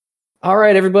All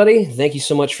right, everybody. Thank you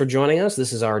so much for joining us.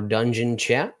 This is our dungeon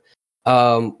chat.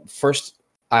 First,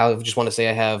 I just want to say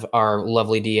I have our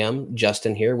lovely DM,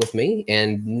 Justin, here with me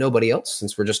and nobody else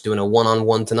since we're just doing a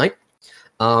one-on-one tonight.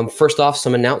 First off,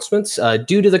 some announcements.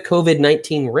 Due to the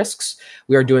COVID-19 risks,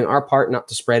 we are doing our part not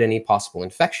to spread any possible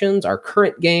infections. Our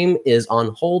current game is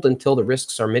on hold until the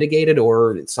risks are mitigated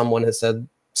or someone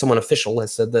official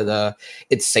has said that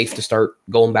it's safe to start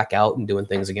going back out and doing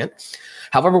things again.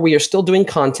 However, we are still doing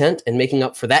content and making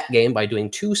up for that game by doing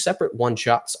 2 separate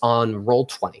one-shots on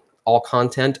Roll20. All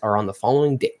content are on the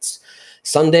following dates.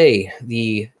 Sunday,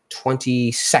 the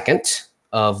 22nd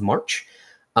of March,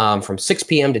 from 6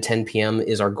 p.m. to 10 p.m.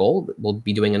 is our goal. We'll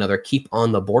be doing another Keep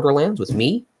on the Borderlands with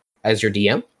me as your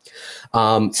DM.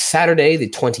 Saturday, the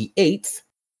 28th,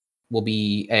 will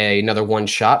be another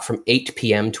one-shot from 8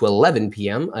 p.m. to 11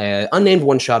 p.m. Unnamed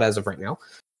one-shot as of right now.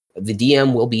 The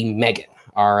DM will be Megan,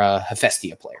 our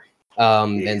Hephaestia player.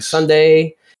 And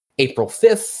Sunday, April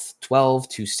 5th, 12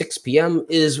 to 6 p.m.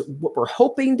 is what we're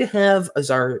hoping to have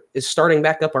is starting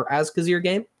back up our Azkazir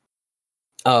game.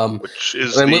 Which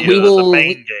is the main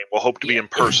game. We'll hope to be in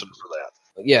person for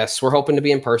that. Yes, we're hoping to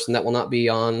be in person. That will not be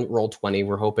on Roll20.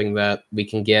 We're hoping that we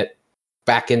can get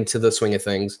back into the swing of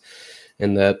things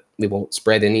and that we won't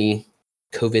spread any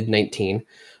COVID-19.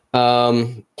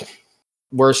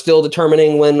 We're still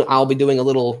determining when I'll be doing a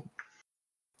little...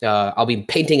 I'll be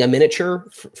painting a miniature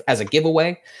as a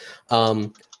giveaway.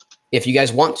 If you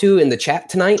guys want to, in the chat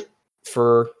tonight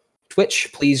for Twitch,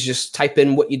 please just type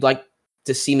in what you'd like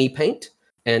to see me paint,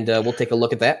 and we'll take a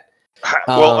look at that.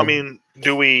 Well, I mean,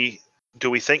 do we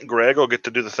think Greg will get to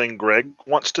do the thing Greg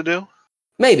wants to do?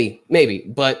 Maybe,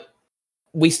 but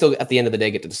we still, at the end of the day,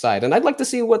 get to decide. And I'd like to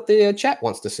see what the chat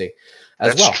wants to see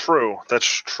as well. That's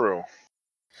true.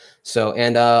 So,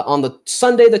 and on the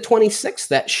Sunday, the 26th,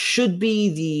 that should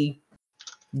be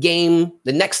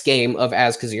the next game of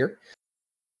Azkazir.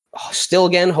 Still,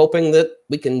 again, hoping that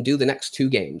we can do the next 2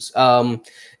 games. And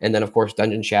then, of course,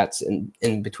 dungeon chats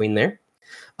in between there.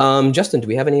 Justin, do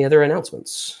we have any other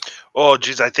announcements? Oh,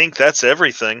 geez, I think that's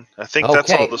everything. I think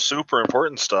that's all the super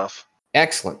important stuff.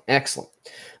 Excellent.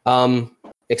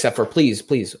 Except for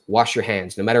please wash your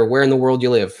hands. No matter where in the world you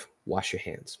live, wash your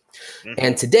hands. Mm-hmm.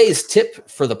 And today's tip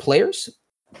for the players: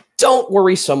 don't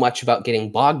worry so much about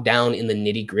getting bogged down in the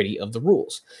nitty-gritty of the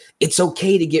rules. It's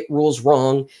okay to get rules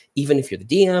wrong, even if you're the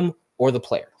DM or the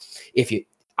player.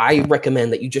 I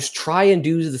recommend that you just try and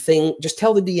do the thing. Just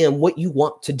tell the DM what you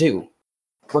want to do,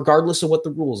 regardless of what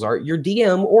the rules are. Your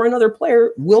DM or another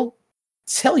player will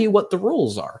tell you what the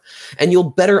rules are, and you'll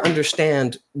better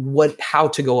understand how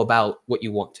to go about what you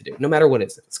want to do, no matter what it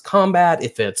is. If it's combat,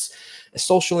 if it's a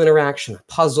social interaction, a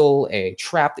puzzle, a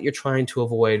trap that you're trying to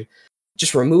avoid,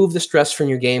 just remove the stress from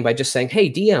your game by just saying,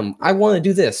 hey, DM, I want to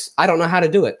do this. I don't know how to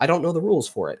do it. I don't know the rules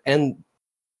for it. And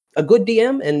a good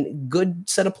DM and good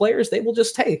set of players, they will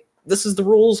just, hey, this is the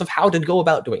rules of how to go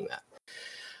about doing that.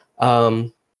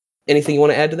 Anything you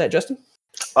want to add to that, Justin?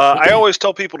 I always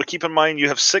tell people to keep in mind you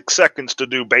have 6 seconds to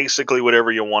do basically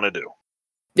whatever you want to do.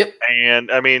 Yep.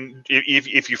 And, I mean,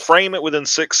 if you frame it within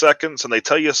 6 seconds and they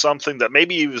tell you something that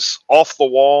maybe is off the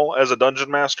wall as a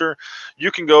dungeon master, you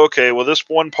can go, okay, well, this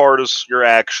one part is your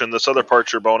action, this other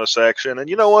part's your bonus action, and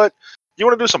you know what? You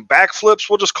want to do some backflips?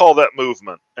 We'll just call that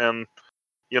movement. And,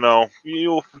 you know,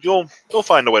 you'll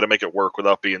find a way to make it work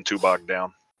without being too bogged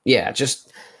down. Yeah,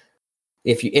 just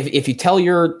if you tell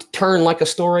your turn like a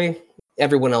story,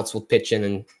 everyone else will pitch in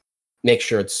and make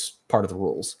sure it's part of the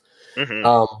rules. Mm-hmm.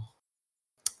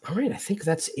 All right, I think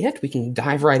that's it. We can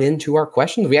dive right into our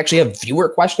questions. We actually have viewer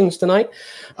questions tonight.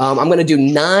 I'm going to do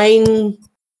 9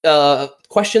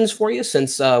 questions for you,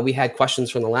 since we had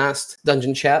questions from the last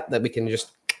dungeon chat that we can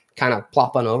just kind of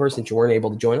plop on over since you weren't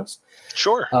able to join us.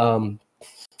 Sure.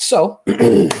 So,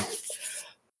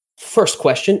 first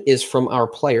question is from our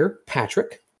player,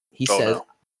 Patrick. He says, no.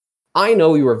 I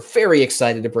know you were very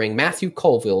excited to bring Matthew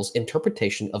Colville's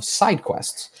interpretation of side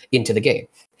quests into the game.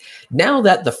 Now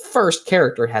that the first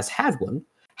character has had one,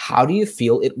 how do you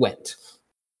feel it went?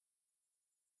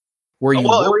 Were you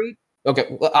worried?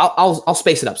 Okay, well, I'll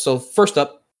space it up. So first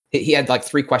up, he had like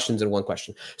 3 questions in one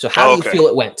question. So how do you feel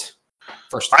it went?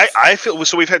 First, I feel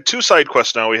so. We've had 2 side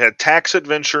quests now. We had Tax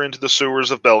Adventure into the sewers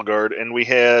of Belgard, and we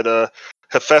had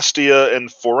Hephaestia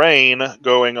and Forain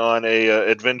going on a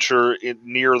adventure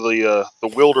near the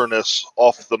wilderness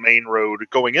off the main road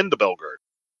going into Belgard.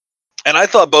 And I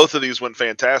thought both of these went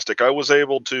fantastic. I was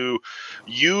able to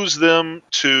use them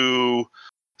to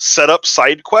set up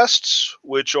side quests,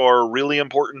 which are really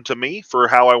important to me for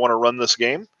how I want to run this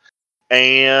game.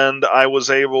 And I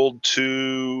was able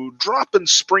to drop and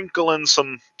sprinkle in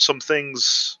some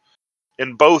things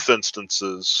in both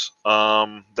instances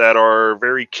that are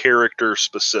very character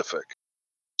specific.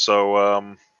 So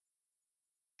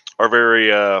are very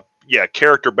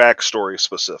character backstory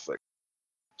specific.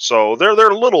 So they're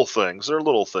little things. They're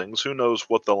little things. Who knows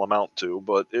what they'll amount to?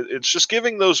 But it's just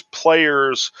giving those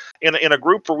players in a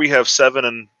group where we have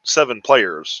 7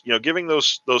 players. Giving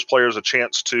those players a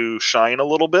chance to shine a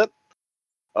little bit,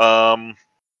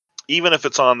 even if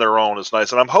it's on their own, is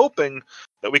nice. And I'm hoping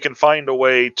that we can find a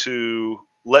way to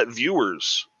let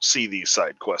viewers see these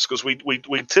side quests, because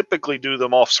we typically do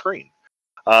them off screen,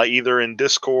 either in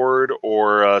Discord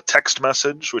or text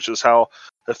message, which is how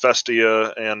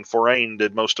Hephaestia and Forain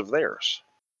did most of theirs.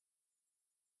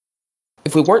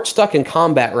 If we weren't stuck in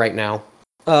combat right now,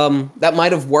 that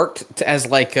might have worked as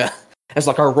like our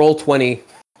Roll20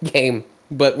 game,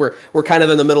 but we're kind of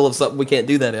in the middle of something we can't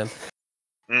do that in.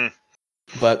 Mm.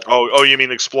 But oh, you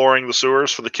mean exploring the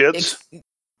sewers for the kids?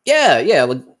 Yeah.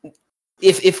 Like,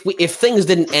 if things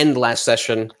didn't end last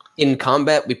session in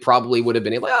combat, we probably would have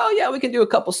been like, oh yeah, we can do a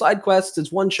couple side quests.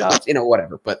 It's one shots,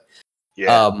 whatever. But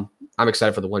yeah, I'm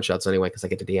excited for the one shots anyway because I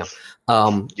get to DM.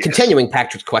 Yes. Continuing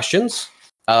Patrick's questions,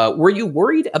 were you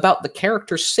worried about the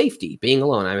character's safety being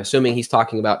alone? I'm assuming he's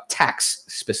talking about tax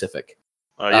specific.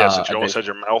 Yes, you almost had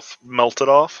your mouth melted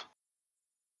off.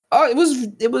 Oh, it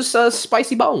was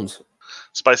spicy bones.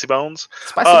 Spicy bones.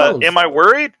 Spicy bones. Am I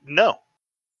worried? No.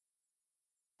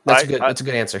 That's a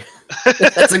good answer.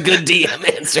 That's a good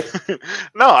DM answer.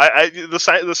 No,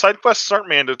 the side quests aren't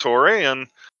mandatory, and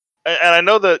I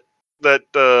know that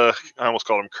I almost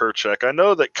called him Kerchak. I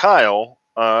know that Kyle,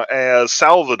 as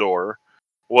Salvador,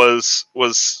 was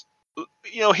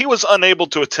he was unable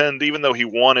to attend even though he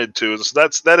wanted to. So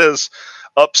that has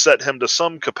upset him to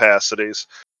some capacities.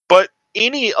 But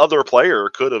any other player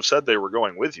could have said they were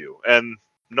going with you, and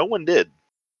no one did.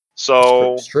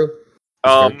 So it's true.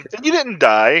 And you didn't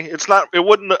die. It's not. It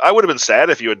wouldn't. I would have been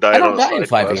sad if you had died. I don't die in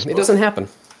 5e. It doesn't happen.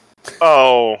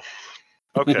 Oh,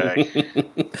 okay.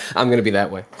 I'm going to be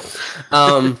that way.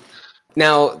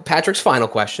 Now, Patrick's final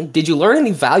question: did you learn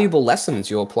any valuable lessons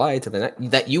you apply to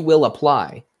that you will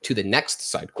apply to the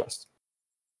next side quest?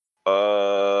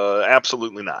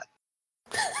 Absolutely not.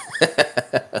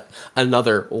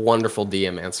 Another wonderful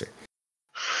DM answer.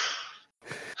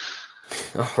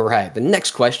 All right. The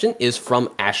next question is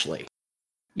from Ashley.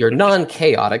 Your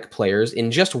non-chaotic players in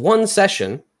just one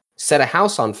session set a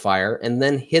house on fire and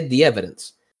then hid the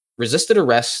evidence, resisted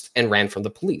arrest, and ran from the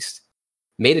police.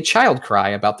 Made a child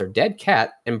cry about their dead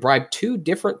cat and bribed 2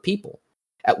 different people.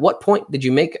 At what point would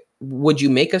you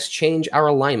make us change our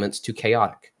alignments to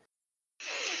chaotic?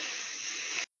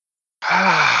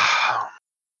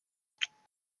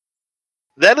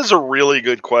 That is a really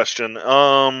good question.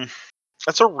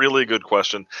 That's a really good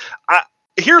question.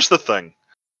 Here's the thing.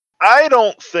 I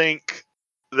don't think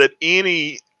that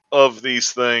any of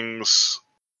these things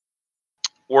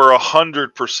were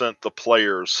 100% the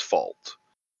player's fault.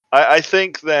 I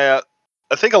think a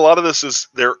lot of this is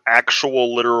their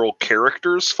actual literal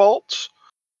character's fault.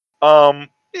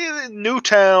 New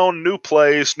town, new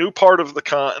place, new part of the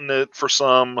continent for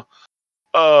some.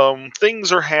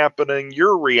 Things are happening,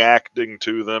 you're reacting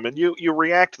to them, and you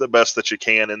react the best that you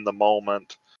can in the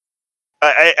moment.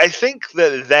 I think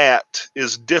that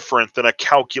is different than a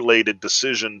calculated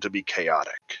decision to be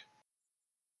chaotic.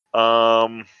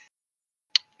 Now,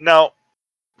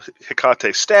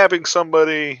 Hecate stabbing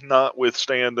somebody,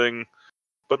 notwithstanding,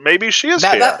 but maybe she is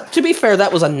chaotic. To be fair,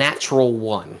 that was a natural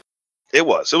one. It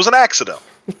was an accident.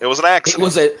 It was an accident.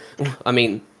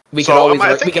 We could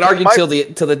argue till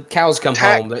the cows come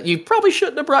home that you probably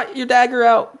shouldn't have brought your dagger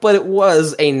out, but it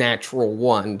was a natural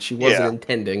one. She wasn't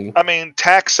intending. I mean,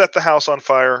 Tax set the house on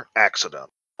fire, accident.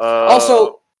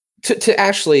 Also, to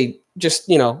Ashley,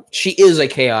 just she is a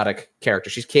chaotic character.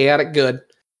 She's chaotic good,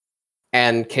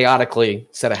 and chaotically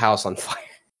set a house on fire.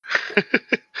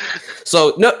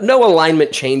 So no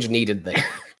alignment change needed there.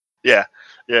 Yeah.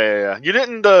 You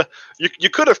didn't. You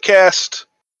could have cast,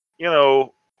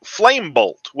 Flame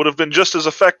Bolt would have been just as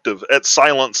effective at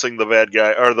silencing the bad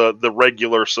guy or the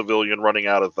regular civilian running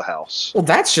out of the house. Well,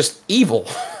 that's just evil.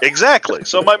 Exactly.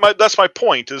 So that's my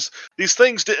point, is these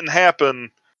things didn't happen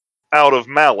out of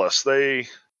malice. With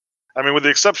the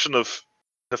exception of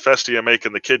Hephaestia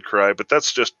making the kid cry, but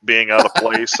that's just being out of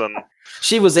place. And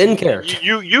she was in character.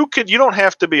 You don't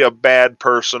have to be a bad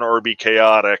person or be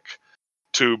chaotic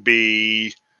to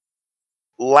be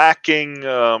lacking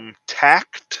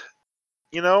tact.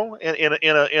 In a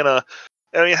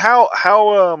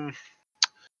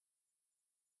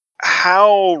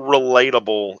how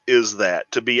relatable is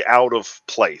that to be out of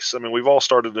place? I mean, we've all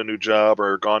started a new job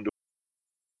or gone to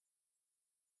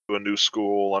a new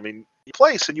school. I mean,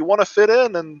 place, and you want to fit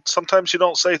in, and sometimes you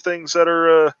don't say things that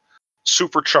are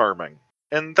super charming,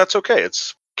 and that's okay.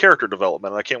 It's character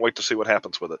development, and I can't wait to see what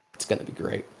happens with it. It's gonna be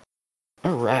great.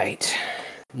 All right.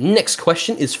 Next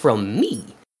question is from me.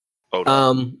 Oh,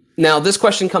 no. Now, this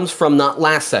question comes from not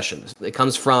last session. It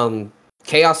comes from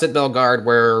Chaos at Belgard,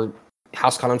 where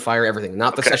house caught on fire, everything,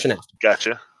 not the session after.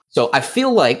 Gotcha. So I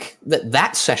feel like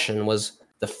that session was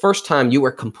the first time you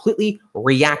were completely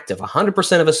reactive,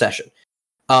 100% of a session.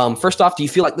 First off, do you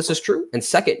feel like this is true? And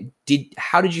second,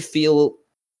 how did you feel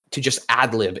to just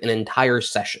ad-lib an entire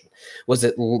session? Was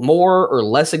it more or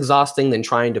less exhausting than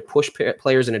trying to push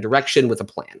players in a direction with a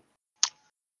plan?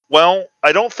 Well,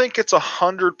 I don't think it's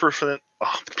 100%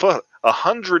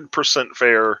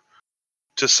 fair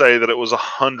to say that it was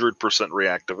 100%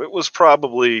 reactive. It was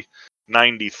probably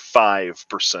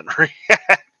 95%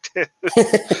 reactive.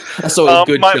 So a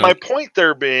good my point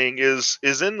there being is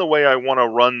in the way I want to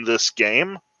run this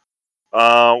game,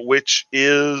 which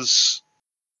is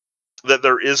that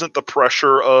there isn't the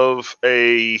pressure of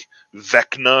a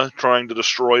Vecna trying to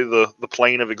destroy the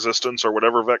plane of existence or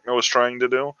whatever Vecna was trying to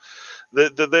do.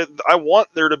 I want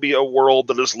there to be a world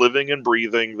that is living and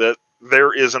breathing, that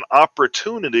there is an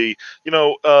opportunity.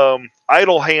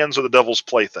 Idle hands are the devil's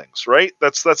playthings, right?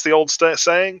 That's the old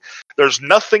saying. There's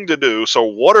nothing to do, so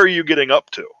what are you getting up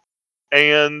to?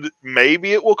 And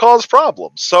maybe it will cause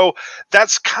problems. So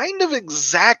that's kind of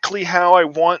exactly how I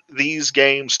want these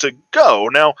games to go.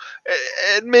 Now,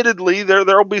 admittedly,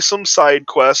 there'll be some side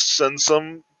quests and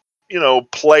some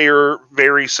player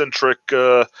very centric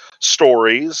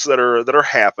stories that are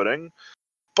happening,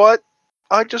 but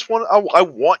I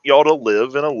want y'all to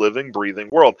live in a living, breathing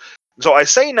world. So I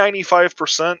say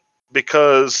 95%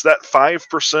 because that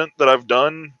 5% that I've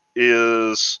done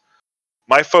is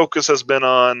my focus has been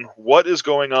on what is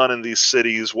going on in these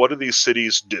cities. What do these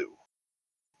cities do?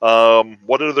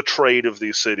 What are the trade of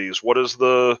these cities? What is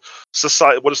the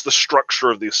society? What is the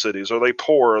structure of these cities? Are they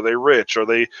poor? Are they rich? Are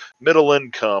they middle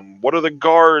income? What are the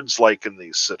guards like in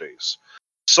these cities?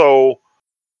 So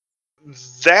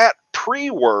that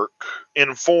pre-work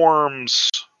informs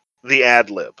the ad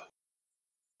lib.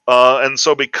 And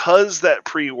so because that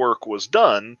pre-work was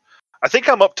done, I think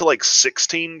I'm up to like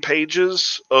 16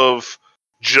 pages of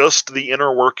just the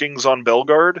inner workings on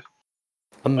Belgard.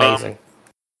 Amazing.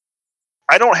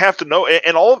 I don't have to know,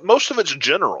 and most of it's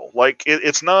general. Like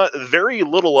it's not very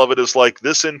little of it is like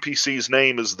this NPC's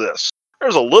name is this.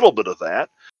 There's a little bit of that,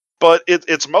 but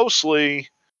it's mostly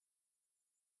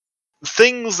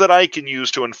things that I can use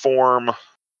to inform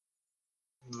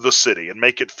the city and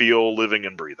make it feel living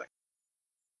and breathing.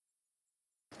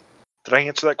 Did I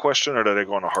answer that question, or did I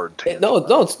go on a hard tangent? No.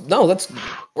 That's what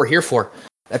we're here for.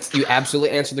 You absolutely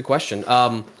answered the question.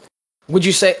 Would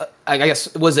you say, I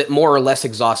guess, was it more or less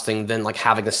exhausting than like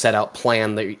having a set out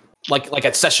plan that, like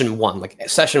at session one? Like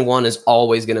session one is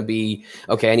always going to be,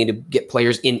 okay, I need to get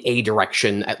players in a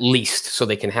direction at least so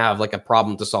they can have like a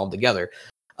problem to solve together.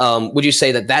 Would you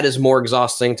say that is more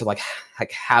exhausting to like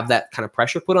have that kind of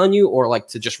pressure put on you, or like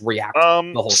to just react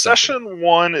the whole session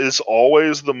one is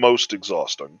always the most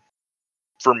exhausting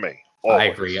for me. Always. I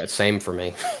agree. Same for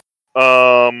me.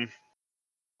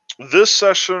 This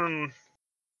session,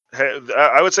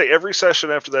 I would say every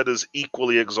session after that is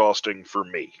equally exhausting for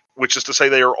me, which is to say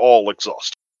they are all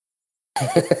exhausting.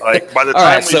 Like by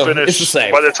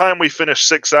the time we finish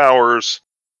 6 hours,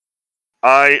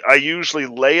 I usually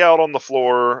lay out on the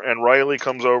floor and Riley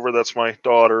comes over, that's my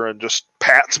daughter, and just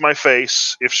pats my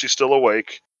face if she's still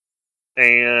awake.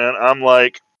 And I'm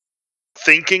like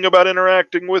thinking about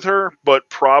interacting with her, but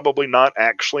probably not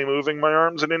actually moving my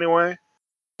arms in any way.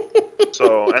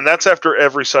 So, and that's after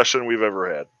every session we've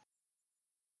ever had.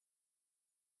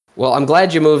 Well, I'm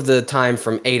glad you moved the time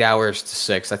from 8 hours to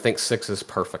 6. I think 6 is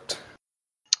perfect.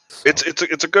 So.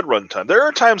 It's a good run time. There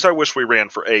are times I wish we ran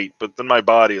for 8, but then my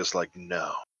body is like,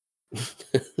 no.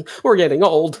 We're getting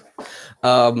old.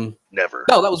 Never.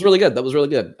 No, that was really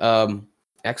good.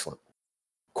 Excellent.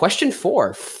 Question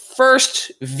 4.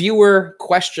 First viewer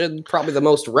question, probably the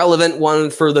most relevant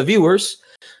one for the viewers,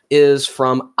 is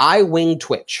from iWing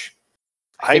Twitch.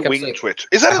 iWing Twitch.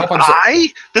 Is that an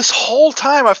I? This whole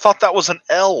time I thought that was an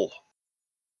L.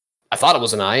 I thought it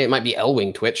was an I. It might be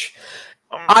L-Wing Twitch.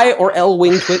 I or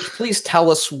L-Wing Twitch, please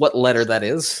tell us what letter that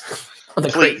is. On the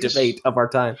great debate of our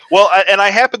time. Well, and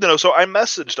I happen to know, so I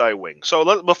messaged iWing.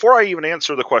 So before I even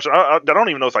answer the question, I don't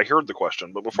even know if I heard the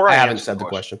question, but before I haven't said the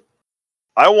question,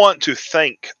 I want to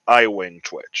thank iWing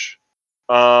Twitch.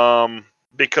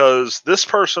 Because this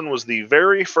person was the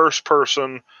very first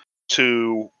person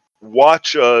to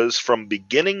watch us from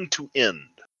beginning to end.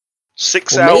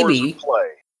 6 hours of play.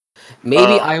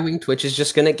 Maybe iWing Twitch is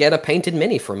just gonna get a painted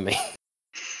mini from me.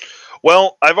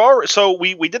 Well,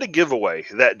 we did a giveaway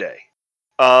that day,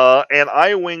 and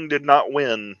iWing did not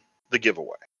win the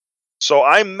giveaway. So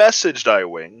I messaged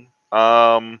iWing,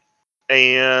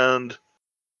 and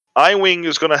iWing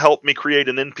is going to help me create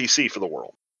an NPC for the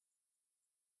world.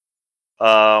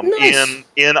 Nice.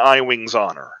 In iWing's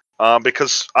honor,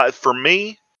 because for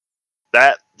me,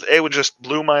 that it would just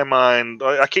blew my mind.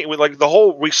 I can't like the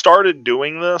whole. We started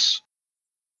doing this,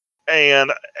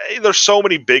 and there's so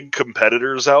many big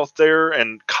competitors out there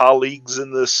and colleagues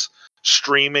in this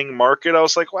streaming market. I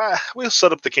was like, well, we'll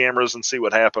set up the cameras and see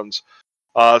what happens.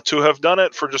 To have done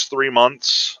it for just 3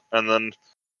 months and then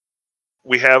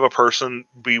we have a person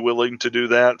be willing to do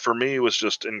that for me was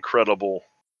just incredible.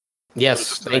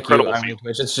 Yes, thank you, iWing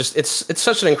Twitch. It's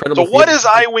such an incredible. So, what is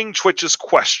iWing Twitch's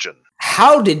question?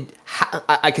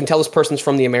 I can tell this person's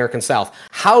from the American South.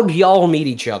 How do y'all meet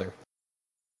each other?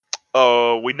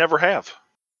 We never have.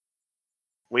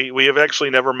 We have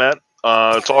actually never met.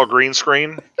 It's all green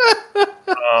screen.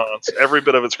 It's every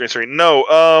bit of it's green screen. No.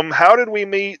 How did we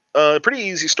meet? Pretty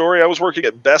easy story. I was working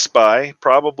at Best Buy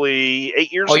probably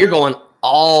 8 years ago. Oh, you're going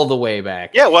all the way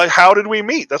back. Yeah. Well, how did we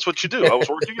meet? That's what you do. I was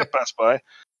working at Best Buy.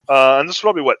 And this was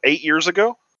probably, 8 years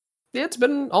ago? Yeah, it's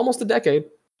been almost a decade.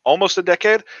 Almost a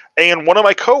decade. And one of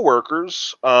my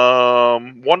coworkers,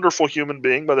 wonderful human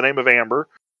being by the name of Amber,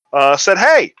 said,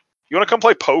 hey, you want to come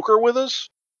play poker with us?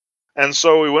 And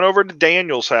so we went over to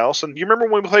Daniel's house. And do you remember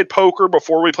when we played poker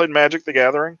before we played Magic the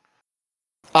Gathering?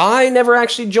 I never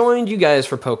actually joined you guys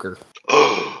for poker.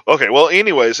 Okay, well,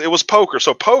 anyways, it was poker.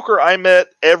 So poker, I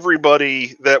met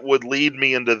everybody that would lead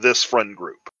me into this friend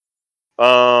group.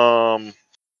 And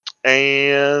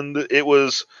it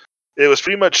was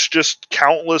pretty much just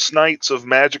countless nights of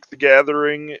Magic the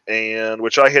Gathering, and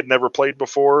which I had never played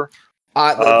before.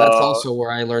 That's also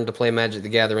where I learned to play Magic the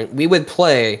Gathering. We would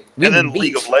play, and then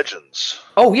League of Legends.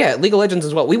 Oh yeah, League of Legends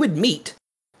as well. We would meet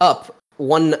up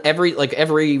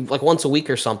every once a week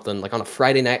or something, like on a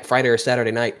Friday or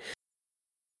Saturday night.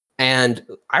 And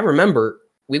I remember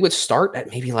we would start at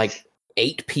maybe like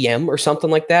 8 p.m. or something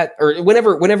like that, or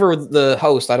whenever the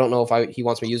host, I don't know if he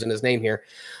wants me using his name here,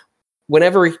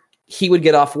 whenever he would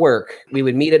get off work, we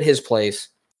would meet at his place,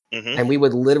 and we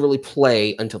would literally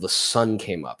play until the sun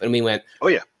came up, and we went,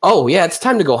 oh yeah, it's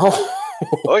time to go home.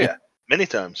 Oh yeah, many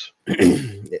times.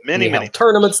 many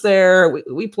tournaments there.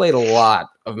 We played a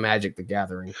lot of Magic the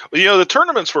Gathering. Well, the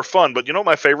tournaments were fun, but you know what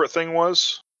my favorite thing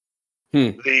was?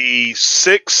 The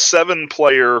 6-7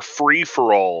 player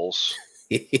free-for-alls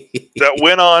that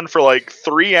went on for like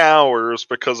 3 hours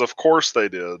because of course they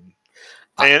did.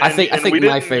 And, I think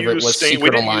my favorite was Secret Alliance. We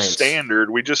didn't use Standard.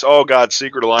 We just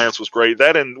Secret Alliance was great.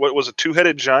 That and what was it,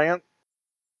 Two-Headed Giant?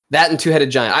 That and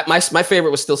Two-Headed Giant. My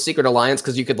favorite was still Secret Alliance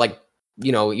because you could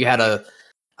you had a.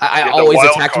 I always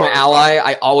attacked my ally.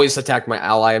 I always attacked my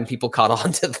ally, and people caught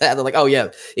on to that. They're like, "Oh yeah,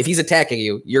 if he's attacking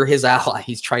you, you're his ally.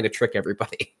 He's trying to trick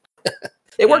everybody."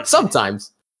 It worked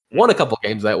sometimes. Won a couple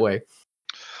games that way.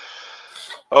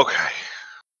 Okay.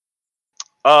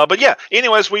 But yeah,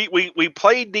 anyways, we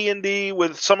played D&D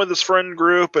with some of this friend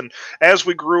group, and as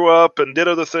we grew up and did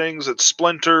other things, it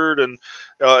splintered, and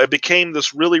it became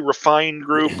this really refined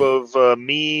group of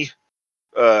me,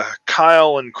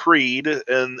 Kyle, and Creed,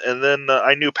 and then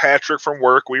I knew Patrick from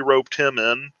work. We roped him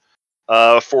in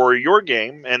for your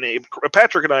game, and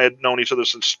Patrick and I had known each other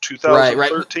since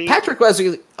 2013. Right. Patrick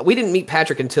we didn't meet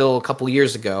Patrick until a couple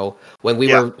years ago when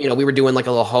we were doing like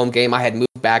a little home game. I had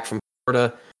moved back from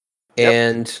Florida.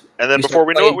 And then before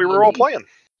we knew it, we were all playing.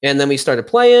 And then we started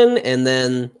playing, and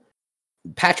then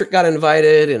Patrick got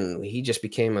invited, and he just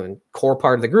became a core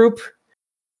part of the group.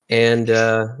 And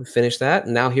we finished that,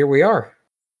 and now here we are.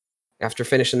 After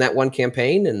finishing that one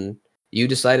campaign, and you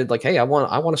decided, like, hey, I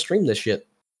want to stream this shit.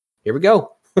 Here we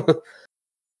go.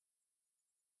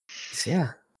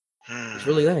 Yeah, it's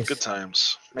really nice. Good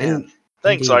times, man.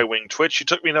 Thanks, iWing Twitch. You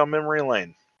took me down memory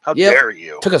lane. How dare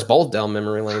you? Took us both down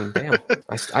memory lane. Damn.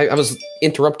 I was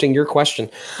interrupting your question.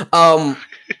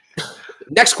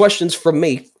 Next question's from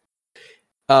me.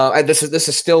 This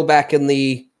is still back in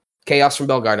the Chaos from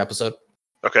Bellegarde episode.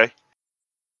 Okay.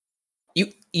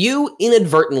 You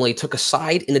inadvertently took a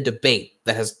side in a debate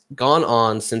that has gone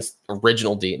on since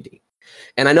original D&D.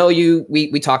 And I know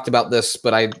we talked about this,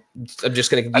 but I'm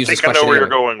just going to use this question. I know where you're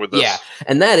going with this. Yeah,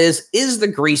 and that is the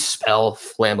grease spell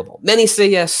flammable? Many say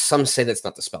yes, some say that's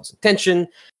not the spell's intention.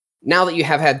 Now that you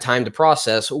have had time to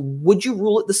process, would you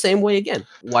rule it the same way again?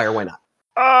 Why or why not?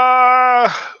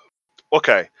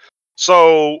 Okay.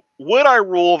 So, would I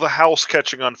rule the house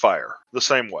catching on fire the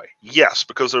same way? Yes,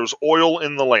 because there's oil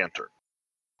in the lantern.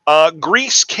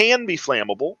 Grease can be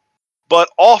flammable, but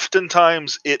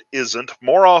oftentimes it isn't.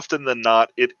 More often than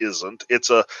not, it isn't. It's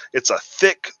a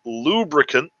thick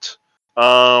lubricant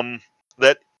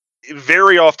that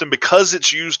very often, because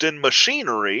it's used in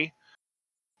machinery,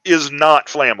 is not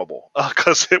flammable,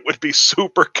 because it would be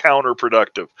super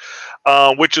counterproductive,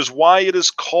 which is why it is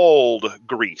called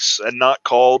grease and not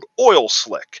called oil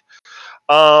slick.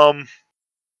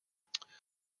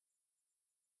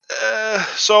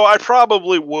 So I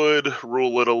probably would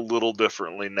rule it a little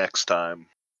differently next time,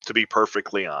 to be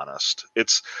perfectly honest.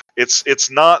 It's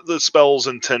not the spell's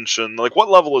intention. Like, what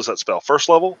level is that spell? First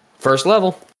level? First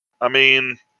level. I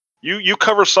mean, you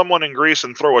cover someone in grease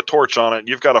and throw a torch on it, and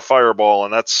you've got a fireball,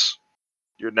 and that's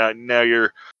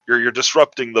you're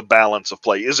disrupting the balance of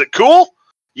play. Is it cool?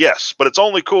 Yes, but it's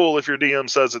only cool if your DM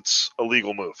says it's a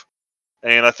legal move.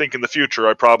 And I think in the future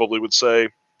I probably would say,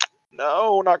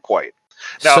 no, not quite.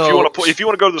 Now, So, if you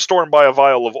want to go to the store and buy a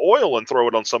vial of oil and throw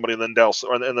it on somebody and then douse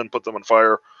and then put them on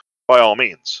fire, by all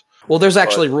means. well, there's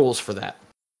actually rules for that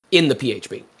in the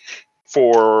PHB.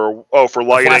 For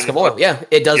lighting, a flask of oil. Yeah,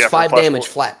 it does 5 damage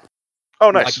flat. Oh,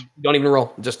 nice! Like, don't even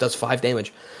roll; it just does 5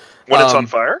 damage when it's on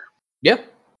fire. Yeah,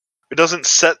 it doesn't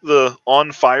set the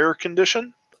on fire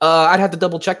condition. I'd have to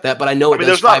double check that, but I know it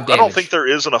does 5 damage. I don't think there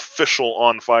is an official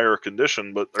on fire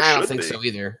condition, but there should be. I don't think so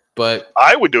either. But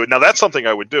I would do it. Now that's something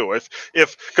I would do if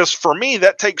because for me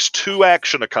that takes 2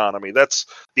 action economy. That's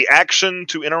the action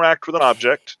to interact with an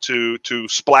object, to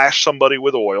splash somebody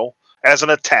with oil as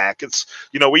an attack. It's,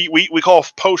 we call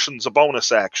potions a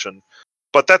bonus action,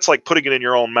 but that's like putting it in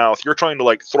your own mouth. You're trying to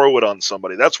like throw it on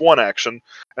somebody. That's one action,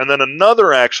 and then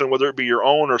another action, whether it be your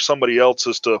own or somebody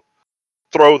else's, to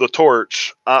throw the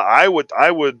torch. I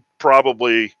would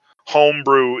probably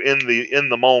homebrew in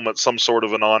the moment some sort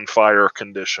of an on fire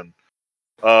condition.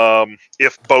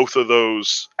 If both of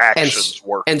those actions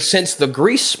work. And since the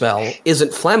grease spell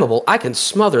isn't flammable, I can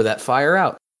smother that fire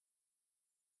out.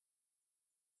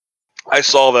 I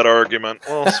saw that argument.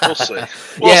 Well, we'll see.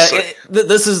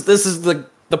 This is the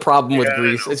problem with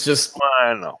grease. It's just I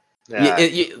don't know.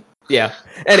 Yeah.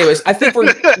 Anyways, I think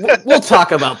we'll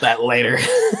talk about that later.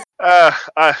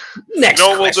 Next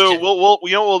question. We'll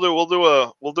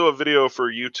do a video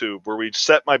for YouTube where we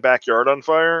set my backyard on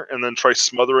fire and then try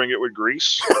smothering it with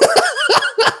grease.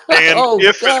 And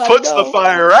if it puts the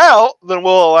fire out, then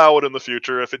we'll allow it in the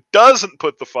future. If it doesn't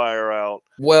put the fire out,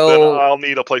 then I'll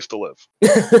need a place to live.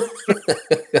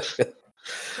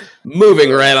 Moving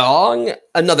right along,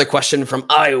 another question from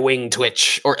iWing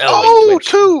Twitch or Lwing Twitch.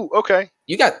 2. Okay,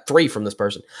 you got 3 from this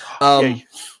person.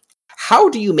 How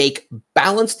do you make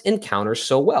balanced encounters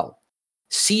so well?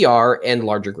 CR and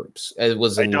larger groups. It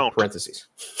was in parentheses.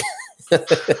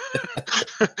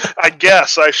 I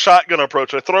guess I shotgun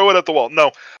approach. I throw it at the wall.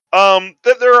 No,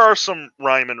 there are some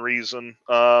rhyme and reason.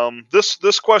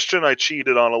 This question I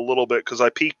cheated on a little bit because I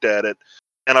peeked at it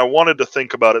and I wanted to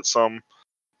think about it some.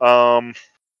 There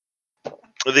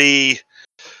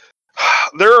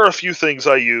are a few things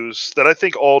I use that I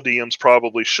think all DMs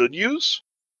probably should use.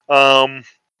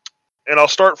 And I'll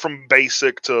start from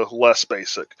basic to less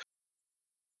basic.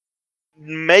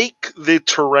 Make the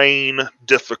terrain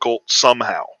difficult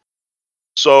somehow.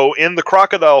 So in the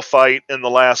crocodile fight in the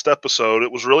last episode,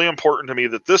 it was really important to me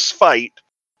that this fight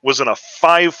was in a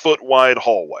 5-foot wide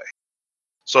hallway.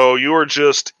 So you are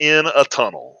just in a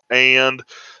tunnel, and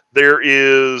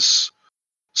there's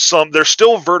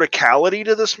still verticality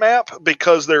to this map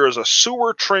because there is a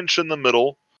sewer trench in the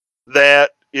middle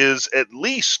that is at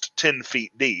least 10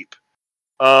 feet deep.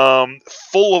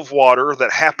 Full of water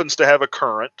that happens to have a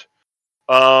current.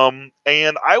 And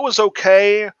I was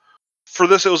okay for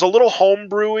this. It was a little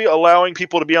homebrewy, allowing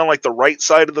people to be on like the right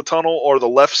side of the tunnel or the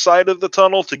left side of the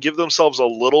tunnel to give themselves a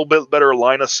little bit better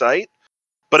line of sight.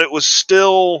 But it was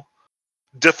still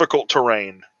difficult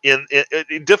terrain.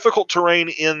 Difficult terrain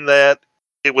in that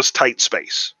it was tight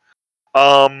space.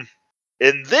 And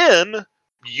then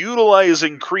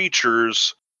utilizing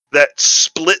creatures that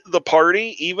split the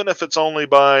party, even if it's only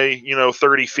by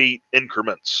 30 feet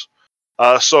increments.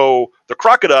 So the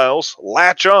crocodiles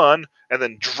latch on and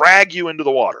then drag you into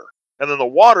the water, and then the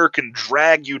water can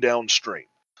drag you downstream.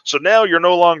 So now you're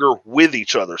no longer with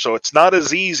each other. So it's not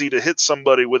as easy to hit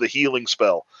somebody with a healing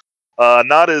spell.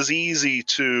 Not as easy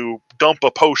to dump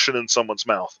a potion in someone's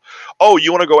mouth. Oh,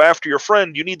 you want to go after your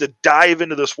friend? You need to dive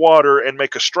into this water and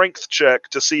make a strength check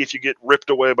to see if you get ripped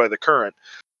away by the current.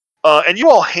 And you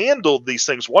all handled these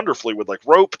things wonderfully with like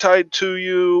rope tied to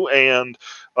you and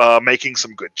making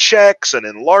some good checks and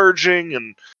enlarging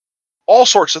and all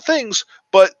sorts of things.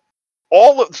 But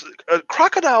all of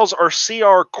crocodiles are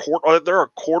they're a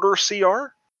quarter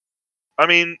CR. I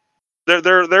mean,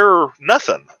 they're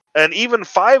nothing. And even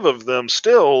 5 of them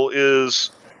still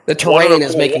is The terrain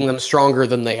is making them stronger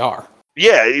than they are.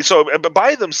 Yeah, so but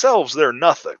by themselves they're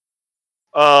nothing.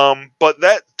 But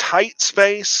that tight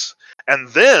space, and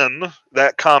then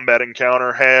that combat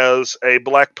encounter has a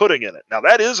black pudding in it. Now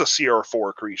that is a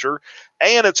CR4 creature,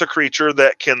 and it's a creature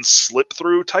that can slip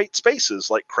through tight spaces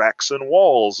like cracks in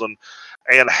walls, and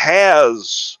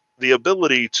has the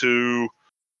ability to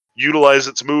utilize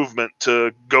its movement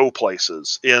to go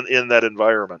places in that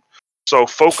environment. So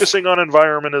focusing on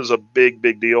environment is a big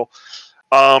deal.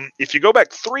 If you go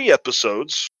back 3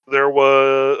 episodes, there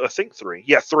was, I think 3.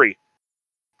 Yeah, 3.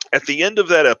 At the end of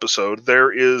that episode,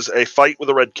 there is a fight with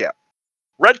a red cap.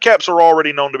 Red caps are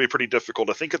already known to be pretty difficult.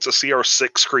 I think it's a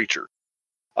CR6 creature.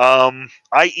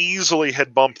 I easily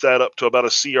had bumped that up to about a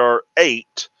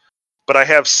CR8, but I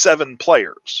have 7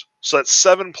 players. So that's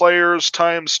 7 players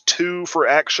times 2 for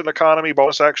action economy,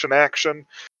 bonus action.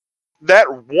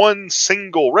 That one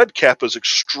single red cap is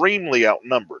extremely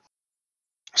outnumbered.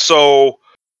 So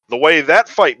the way that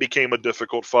fight became a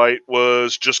difficult fight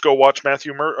was just go watch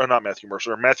Matthew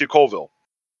Colville.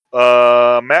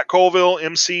 Matt Colville,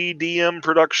 MCDM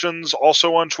Productions,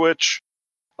 also on Twitch.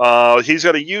 He's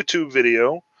got a YouTube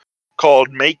video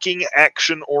called Making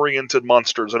Action-Oriented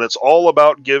Monsters, and it's all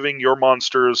about giving your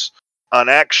monsters an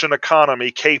action economy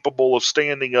capable of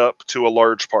standing up to a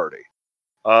large party.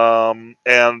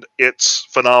 And it's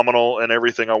phenomenal and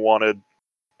everything I wanted,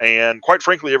 and quite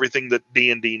frankly, everything that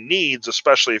D&D needs,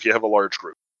 especially if you have a large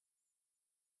group.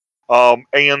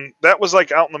 And that was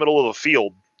like out in the middle of the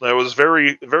field. There was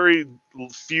very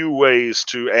few ways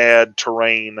to add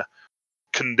terrain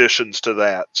conditions to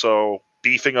that. So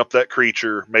beefing up that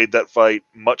creature made that fight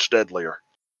much deadlier.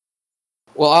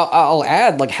 Well, I'll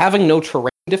add, like, having no terrain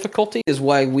difficulty is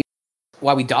why we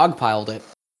dogpiled it,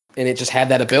 and it just had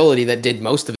that ability that did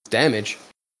most of its damage.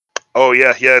 Oh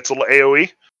yeah, it's a little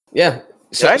AOE. Yeah,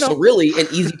 so really, an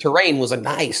easy terrain was a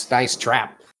nice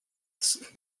trap.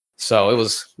 So it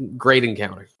was great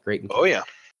encounter. Oh yeah.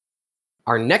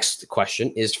 Our next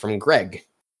question is from Greg,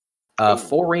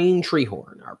 Forain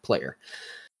Treehorn, our player.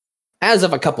 As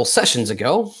of a couple sessions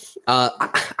ago,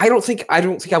 I don't think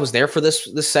I was there for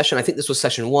this session. I think this was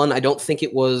session 1. I don't think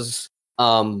it was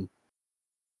on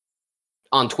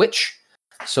Twitch.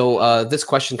 So this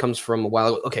question comes from a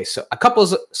while ago. Okay, so a couple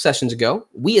of sessions ago,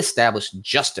 we established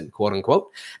Justin, quote unquote,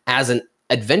 as an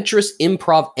adventurous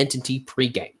improv entity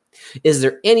pregame. Is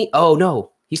there any? Oh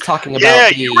no, he's talking about. Yeah,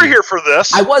 you were here for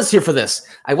this. I was here for this.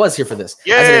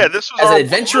 Yeah, this was as an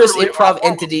adventurous improv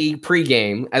entity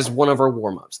pregame as one of our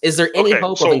warm-ups. Is there any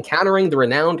hope of encountering the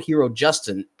renowned hero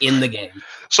Justin in the game?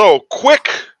 So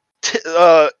quick.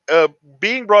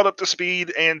 Being brought up to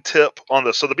speed and tip on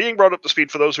this. So the being brought up to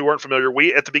speed, for those who weren't familiar,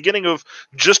 we at the beginning of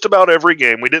just about every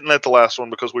game, we didn't at the last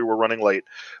one because we were running late,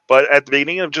 but at the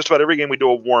beginning of just about every game we do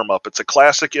a warm-up. It's a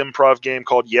classic improv game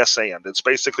called Yes And. It's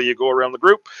basically you go around the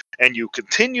group and you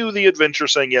continue the adventure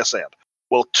saying yes and.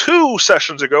 Well, 2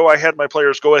 sessions ago I had my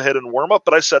players go ahead and warm up,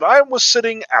 but I said I was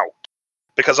sitting out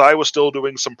because I was still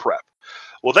doing some prep.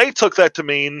 Well, they took that to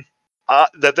mean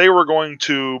that they were going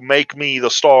to make me the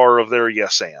star of their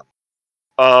yes and.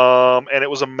 And it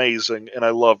was amazing, and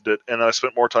I loved it, and I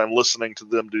spent more time listening to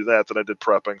them do that than I did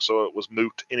prepping, so it was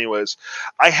moot anyways.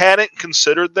 I hadn't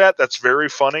considered that. That's very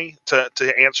funny. To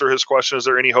answer his question, is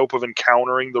there any hope of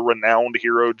encountering the renowned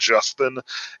hero Justin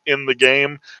in the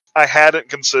game? I hadn't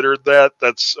considered that.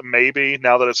 That's maybe,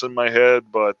 now that it's in my head,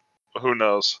 but who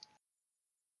knows?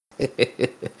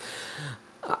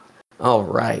 All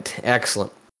right,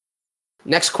 excellent.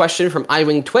 Next question from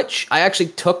iWing Twitch. I actually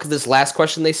took this last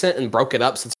question they sent and broke it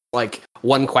up since it's like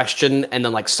one question and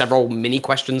then like several mini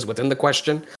questions within the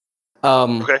question.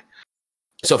 Okay.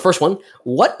 So first one,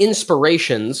 what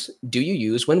inspirations do you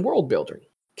use when world building?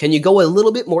 Can you go a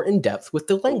little bit more in depth with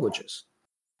the languages?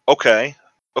 Okay.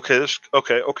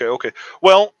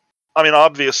 Well, I mean,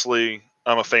 obviously,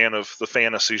 I'm a fan of the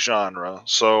fantasy genre,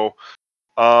 so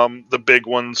the big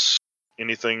ones,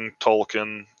 anything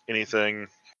Tolkien, anything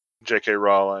J.K.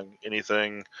 Rowling,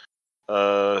 anything,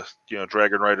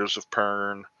 Dragon Riders of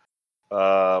Pern.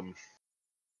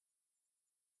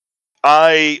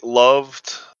 I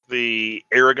loved the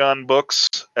Aragon books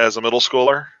as a middle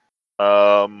schooler.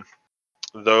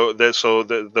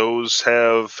 Those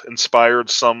have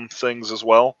inspired some things as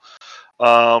well.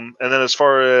 And then as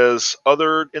far as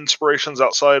other inspirations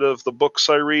outside of the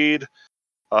books I read,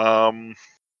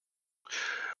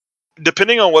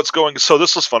 depending on what's going, so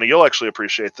this is funny. You'll actually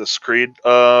appreciate this, Creed.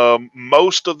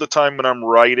 Most of the time when I'm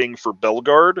writing for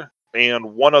Belgard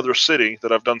and one other city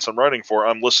that I've done some writing for,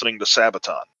 I'm listening to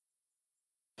Sabaton.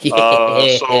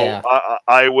 So Yeah.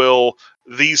 I will.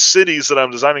 These cities that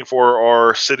I'm designing for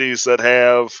are cities that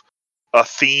have a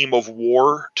theme of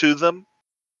war to them.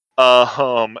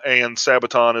 And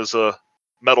Sabaton is a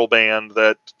metal band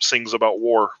that sings about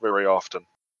war very often.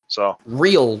 So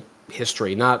Real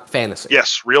history, not fantasy.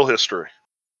 yes, real history.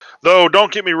 Though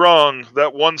don't get me wrong,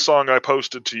 that one song I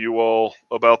posted to you all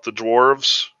about the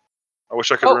dwarves. I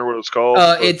wish I could remember what it's called.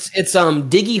 But It's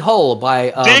Diggy Hole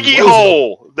by Diggy Rosewind.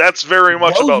 Hole. That's very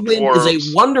much about Rosewind is a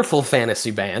dwarves. wonderful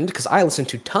fantasy band because I listen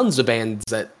to tons of bands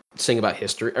that sing about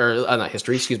history or not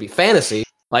history, excuse me, fantasy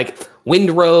like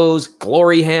Windrose,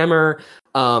 Gloryhammer,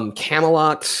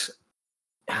 Camelot,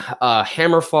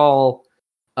 Hammerfall.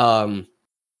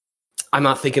 I'm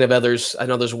not thinking of others. I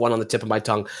know there's one on the tip of my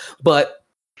tongue, but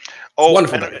Oh,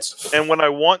 wonderful bands. and when I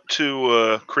want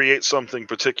to create something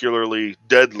particularly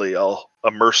deadly, I'll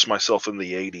immerse myself in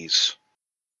the '80s.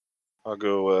 I'll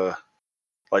go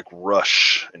like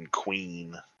Rush and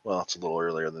Queen. Well, it's a little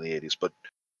earlier than the '80s, but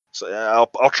so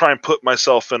I'll try and put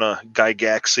myself in a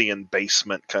Gygaxian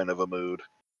basement kind of a mood.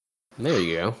 There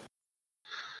you go.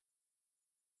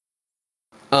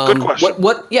 Good question.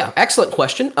 What? Yeah, excellent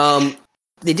question.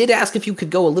 They did ask if you could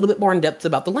go a little bit more in depth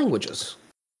about the languages.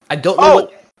 I don't know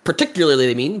what particularly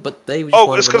they mean, but they just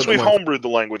wanted it's a because little bit we've more. homebrewed the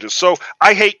languages. So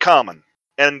I hate Common.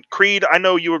 And Creed, I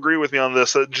know you agree with me on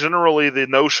this, that generally the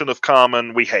notion of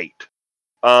Common we hate.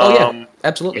 Oh yeah,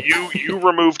 absolutely. You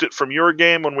removed it from your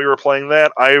game when we were playing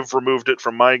that. I've removed it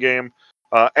from my game.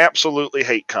 Absolutely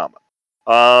hate Common.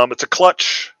 It's a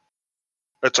clutch.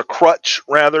 It's a crutch,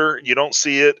 rather. You don't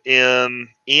see it in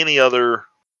any other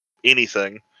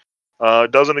anything.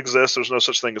 It doesn't exist. There's no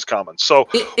such thing as Common. So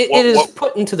it is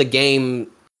put into the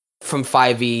game from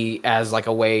 5e as like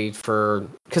a way for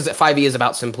because 5e is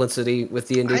about simplicity with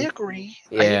D&D. I agree.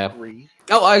 Yeah. I agree.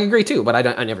 Oh, I agree too, but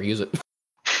I never use it.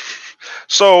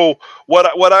 So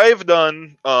what I've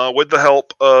done with the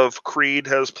help of Creed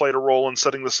has played a role in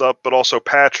setting this up, but also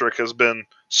Patrick has been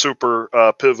super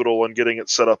pivotal in getting it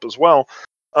set up as well.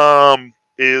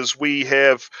 Is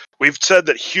we've said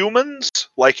that humans,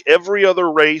 like every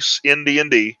other race in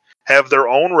D&D, have their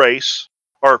own race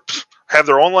or have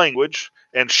their own language.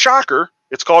 And shocker,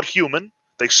 it's called human.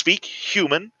 They speak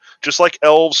human, just like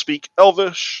elves speak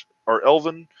Elvish or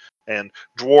Elven, and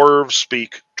dwarves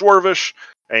speak Dwarvish,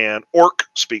 and orc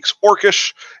speaks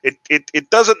Orcish. It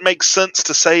doesn't make sense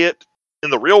to say it in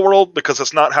the real world because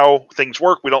it's not how things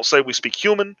work. We don't say we speak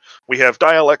human. We have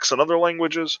dialects and other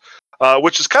languages,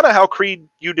 which is kind of how Creed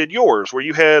you did yours, where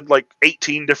you had like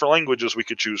 18 different languages we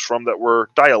could choose from that were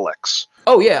dialects.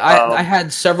 Oh yeah, I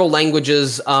had several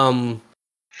languages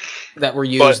that were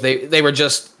used. They were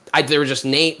just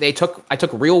named. I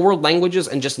took real world languages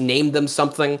and just named them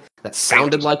something that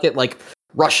sounded like it. Like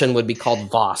Russian would be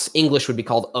called Voss, English would be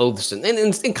called Oaths,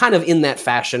 and kind of in that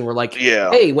fashion. We're like,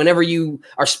 hey, whenever you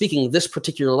are speaking this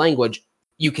particular language,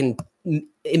 you can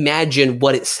imagine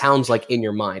what it sounds like in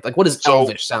your mind. Like, what does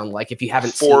Elvish sound like if you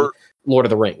haven't seen Lord of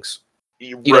the Rings?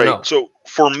 Right. So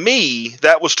for me,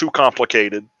 that was too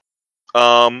complicated.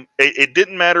 It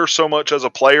didn't matter so much as a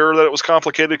player that it was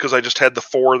complicated because I just had the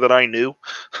 4 that I knew.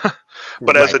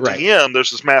 But as a DM,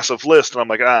 there's this massive list, and I'm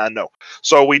like, no.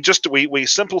 So we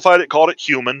simplified it, called it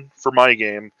human for my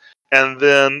game, and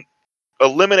then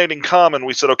eliminating common,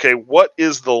 we said, okay, what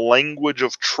is the language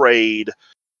of trade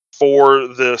for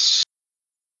this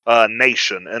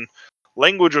nation? And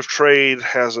language of trade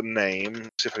has a name. Let's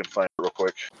see if I can find it real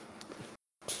quick.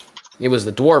 It was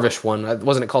the Dwarvish one,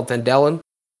 wasn't it called Thendelin?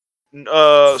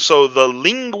 So the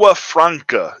lingua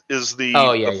franca is the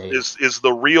is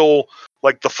the real,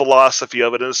 like, the philosophy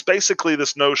of it, and it's basically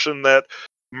this notion that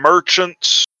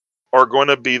merchants are going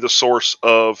to be the source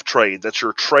of trade. That's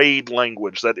your trade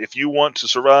language. That if you want to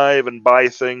survive and buy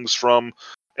things from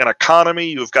an economy,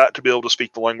 you've got to be able to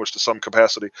speak the language to some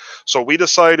capacity. So we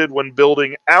decided when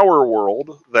building our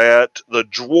world that the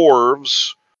dwarves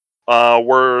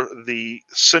were the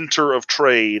center of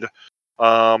trade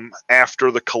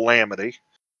after the calamity,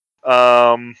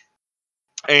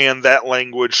 and that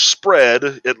language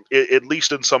spread, at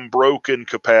least in some broken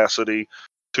capacity,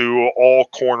 to all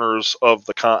corners of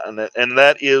the continent, and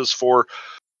that is, for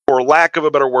lack of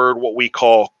a better word, what we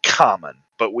call common.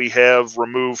 But we have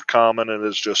removed common, and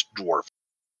it's just dwarf.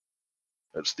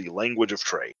 It's the language of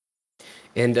trade.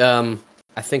 And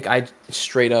I think I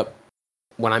straight up,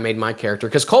 when I made my character,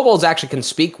 because kobolds actually can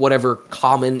speak whatever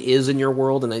common is in your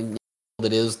world, and I know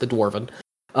that is the dwarven.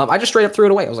 I just straight up threw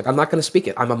it away. I was like, I'm not going to speak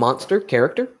it. I'm a monster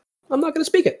character. I'm not going to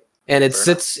speak it. And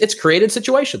it's created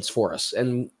situations for us,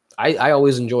 and I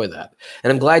always enjoy that.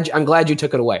 And I'm glad you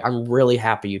took it away. I'm really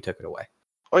happy you took it away.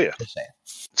 Oh yeah,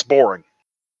 it's boring.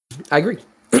 I agree.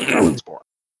 It's boring.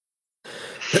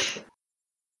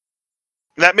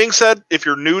 That being said, if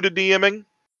you're new to DMing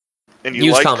and you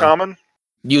Use like common. common,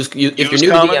 if you're use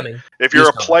new common. to DMing, if you're use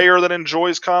a common. player that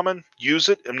enjoys common, use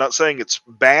it. I'm not saying it's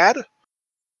bad,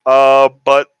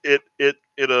 but it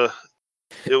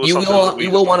was You something that we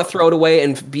will want to throw it away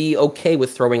and be okay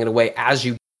with throwing it away as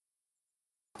you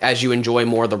enjoy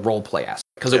more the role play aspect,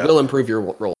 because it will improve your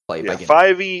role play. Yeah,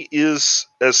 5e is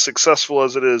as successful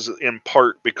as it is in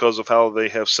part because of how they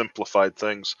have simplified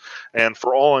things, and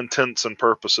for all intents and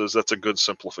purposes, that's a good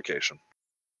simplification.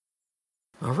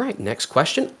 All right, next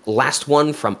question. Last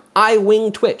one from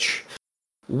iWing Twitch.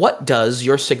 What does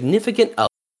your significant other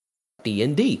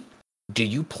D&D? Do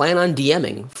you plan on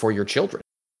DMing for your children?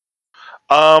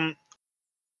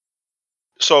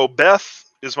 So Beth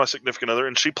is my significant other,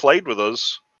 and she played with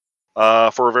us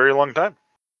for a very long time.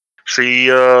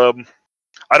 She, I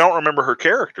don't remember her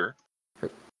character.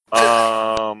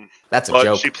 That's a but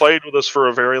joke. She played with us for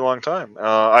a very long time.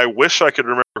 I wish I could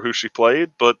remember who she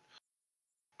played, but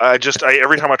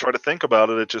every time I try to think about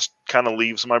it, it just kind of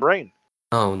leaves my brain.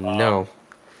 Oh no.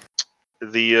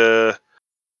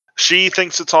 She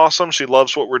thinks it's awesome. She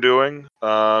loves what we're doing.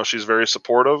 She's very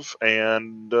supportive,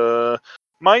 and I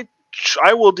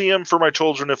will DM for my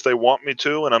children if they want me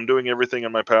to, and I'm doing everything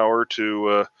in my power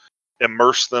to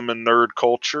immerse them in nerd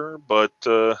culture. But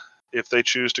if they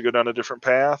choose to go down a different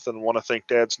path and want to think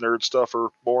Dad's nerd stuff are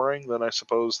boring, then I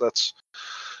suppose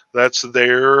that's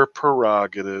their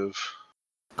prerogative.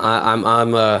 I'm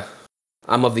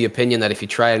of the opinion that if you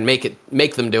try and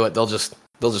make them do it, they'll just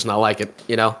not like it.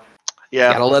 You know.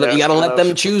 Yeah. You gotta let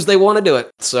them choose they want to do it.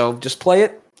 So just play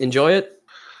it, enjoy it.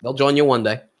 They'll join you one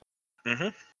day.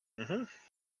 All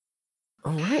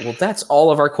right. Well, that's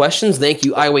all of our questions. Thank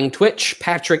you, iWing Twitch,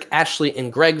 Patrick, Ashley,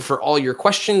 and Greg for all your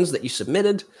questions that you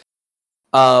submitted.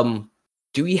 Do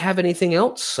we have anything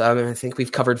else? I think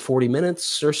we've covered 40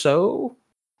 minutes or so.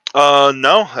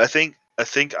 No, I think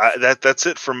that's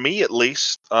it from me at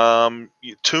least.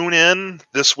 You tune in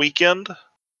this weekend.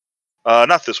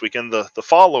 Not this weekend. The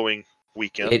following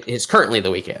weekend. It is currently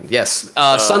the weekend. Yes,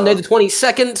 Sunday the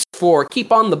 22nd for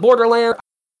Keep on the Borderland.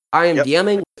 I am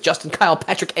DMing with Justin, Kyle,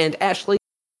 Patrick, and Ashley.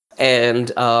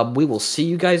 And we will see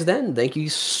you guys then. Thank you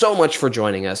so much for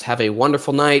joining us. Have a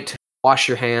wonderful night. Wash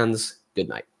your hands. Good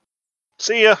night.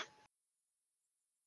 See ya.